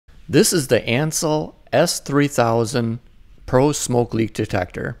This is the Ancel S3000 Pro Smoke Leak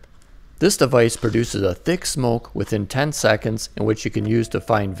Detector. This device produces a thick smoke within 10 seconds in which you can use to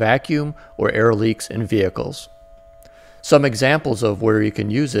find vacuum or air leaks in vehicles. Some examples of where you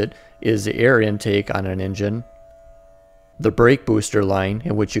can use it is the air intake on an engine, the brake booster line,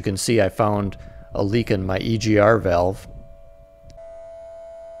 in which you can see I found a leak in my EGR valve,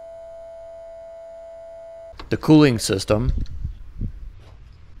 the cooling system,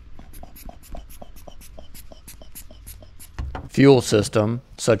 fuel system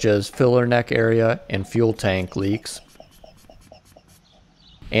such as filler neck area and fuel tank leaks,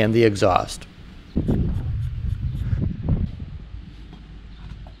 and the exhaust.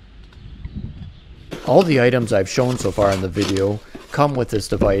 All the items I've shown so far in the video come with this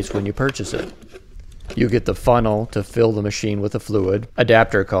device when you purchase it. You get the funnel to fill the machine with the fluid,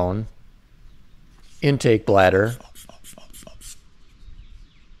 adapter cone, intake bladder,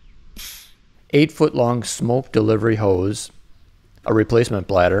 8-foot long smoke delivery hose, a replacement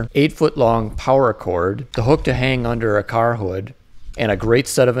bladder, 8-foot long power cord, the hook to hang under a car hood, and a great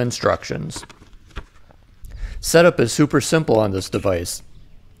set of instructions. Setup is super simple on this device.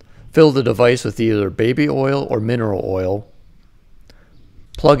 Fill the device with either baby oil or mineral oil,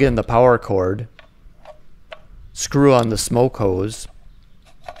 plug in the power cord, screw on the smoke hose,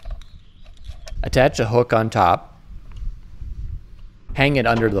 attach a hook on top, hang it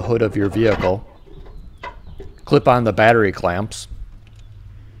under the hood of your vehicle, clip on the battery clamps,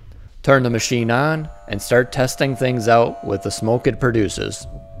 turn the machine on, and start testing things out with the smoke it produces.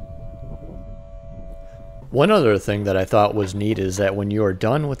 One other thing that I thought was neat is that when you are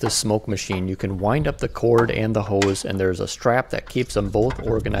done with the smoke machine, you can wind up the cord and the hose, and there's a strap that keeps them both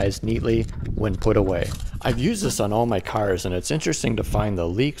organized neatly when put away. I've used this on all my cars, and it's interesting to find the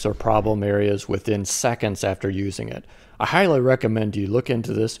leaks or problem areas within seconds after using it. I highly recommend you look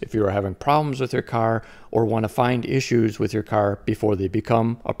into this if you are having problems with your car or want to find issues with your car before they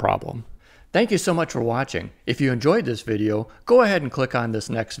become a problem. Thank you so much for watching. If you enjoyed this video, go ahead and click on this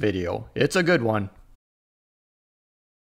next video. It's a good one.